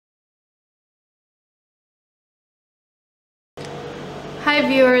Hi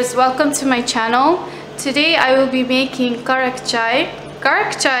viewers, welcome to my channel. Today I will be making Karak Chai.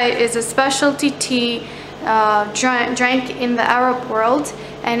 Karak Chai is a specialty tea drank in the Arab world,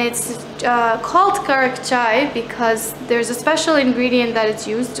 and it's called Karak Chai because there's a special ingredient that is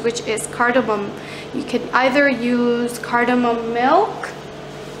used, which is cardamom. You can either use cardamom milk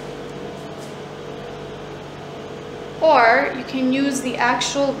or you can use the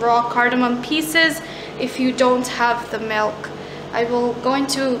actual raw cardamom pieces if you don't have the milk. I will go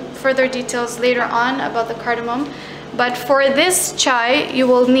into further details later on about the cardamom, but for this chai you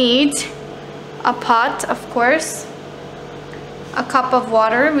will need a pot, of course, a cup of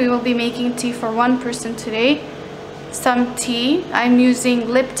water. We will be making tea for one person today. Some tea, I'm using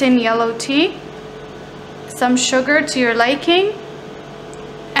Lipton yellow tea, some sugar to your liking,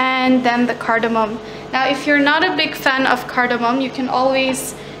 and then the cardamom. Now if you're not a big fan of cardamom, you can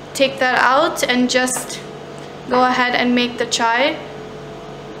always take that out and just go ahead and make the chai.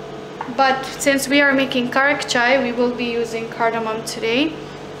 But since we are making Karak Chai, we will be using cardamom today.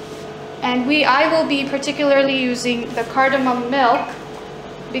 And I will be particularly using the cardamom milk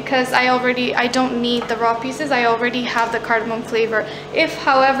because I don't need the raw pieces. I already have the cardamom flavor. If,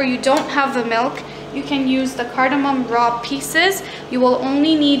 however, you don't have the milk, you can use the cardamom raw pieces. You will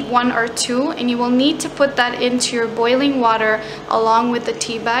only need 1 or 2, and you will need to put that into your boiling water along with the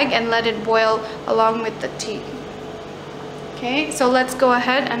tea bag and let it boil along with the tea. Okay, so let's go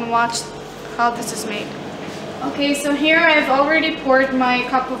ahead and watch how this is made. Okay, so here I've already poured my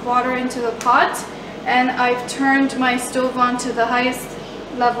cup of water into the pot, and I've turned my stove on to the highest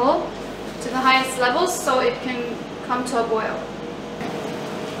level, so it can come to a boil.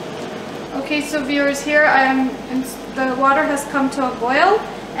 Okay, so viewers, here the water has come to a boil,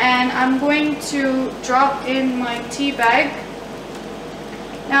 and I'm going to drop in my tea bag.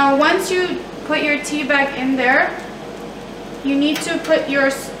 Now once you put your tea bag in there, you need to put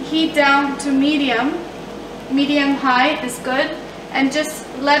your heat down to medium high is good, and just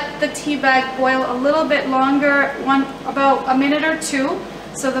let the tea bag boil a little bit longer, about a minute or 2,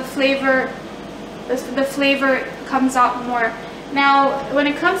 so the flavor comes out more. Now when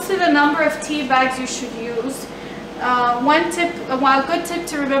it comes to the number of tea bags you should use, a good tip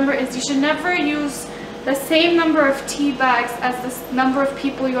to remember is you should never use the same number of tea bags as the number of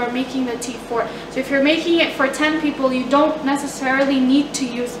people you are making the tea for. So if you're making it for 10 people, you don't necessarily need to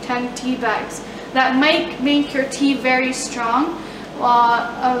use 10 tea bags. That might make your tea very strong.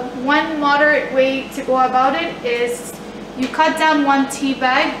 One moderate way to go about it is you cut down 1 tea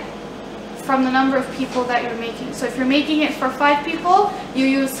bag from the number of people that you're making. So if you're making it for 5 people, you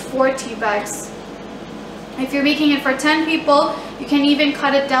use 4 tea bags. If you're making it for 10 people, you can even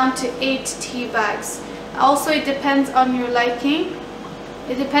cut it down to 8 tea bags. Also, it depends on your liking.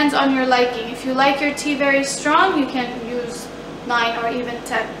 If you like your tea very strong, you can use 9 or even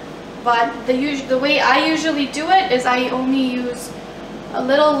 10. But the way I usually do it is I only use a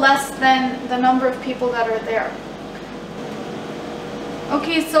little less than the number of people that are there.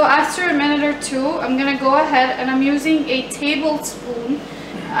 Okay, so after a minute or 2, I'm gonna go ahead and I'm using a tablespoon,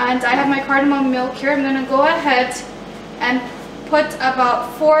 and I have my cardamom milk here. I'm gonna go ahead and put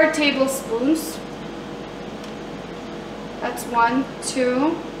about 4 tablespoons. That's 1,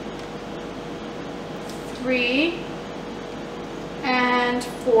 2, 3, and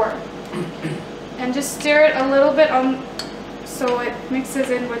 4. And just stir it a little bit so it mixes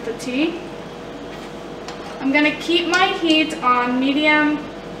in with the tea. I'm gonna keep my heat on medium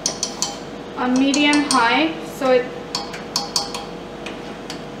high, so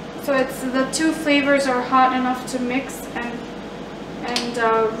it's the 2 flavors are hot enough to mix and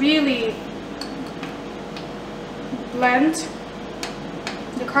really blend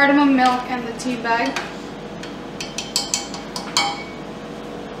the cardamom milk and the tea bag.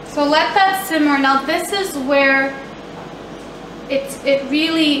 So let that simmer. Now this is where it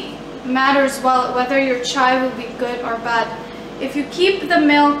really matters whether your chai will be good or bad. If you keep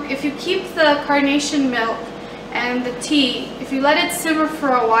the carnation milk and the tea, if you let it simmer for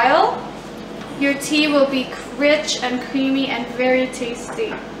a while, your tea will be rich and creamy and very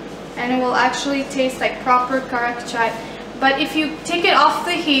tasty, and it will actually taste like proper Karak Chai. But if you take it off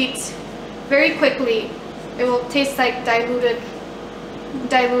the heat very quickly, it will taste like diluted,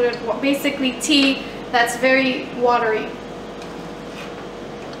 basically tea that's very watery.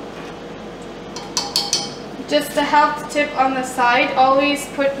 Just a health tip on the side, always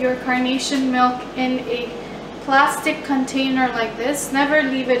put your carnation milk in a plastic container like this. Never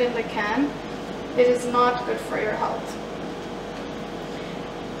leave it in the can. It is not good for your health.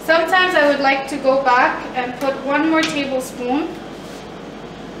 Sometimes I would like to go back and put 1 more tablespoon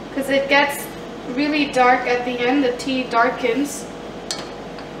because it gets really dark at the end. The tea darkens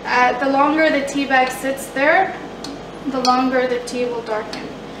The longer the tea bag sits there, the longer the tea will darken.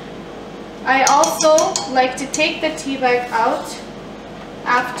 I also like to take the tea bag out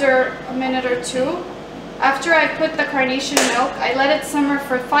after a minute or two. After I put the carnation milk, I let it simmer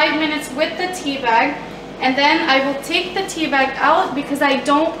for 5 minutes with the tea bag, and then I will take the tea bag out because I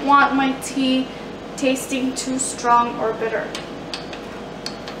don't want my tea tasting too strong or bitter.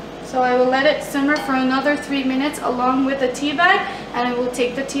 So I will let it simmer for another 3 minutes along with the tea bag, and I will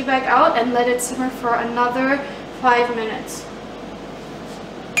take the tea bag out and let it simmer for another 5 minutes.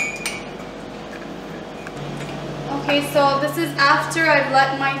 Okay, so this is after I've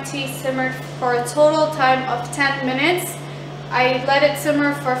let my tea simmer for a total time of 10 minutes. I let it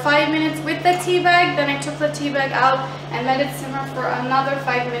simmer for 5 minutes with the tea bag, then I took the tea bag out and let it simmer for another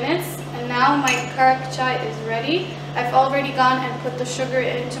 5 minutes. And now my Karak Chai is ready. I've already gone and put the sugar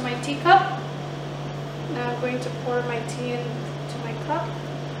into my teacup. Now I'm going to pour my tea into my cup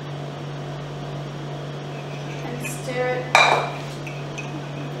and stir it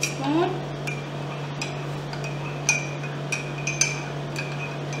with a spoon.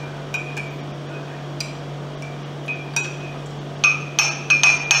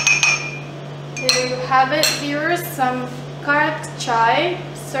 There you have it, viewers, some Karak Chai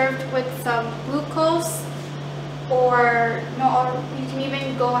served with some glucose, or you can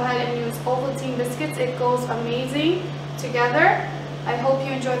even go ahead and use Ovaltine biscuits. It goes amazing together. I hope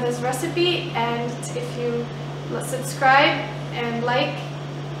you enjoyed this recipe, and if you subscribe and like,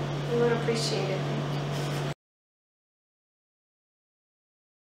 we would appreciate it.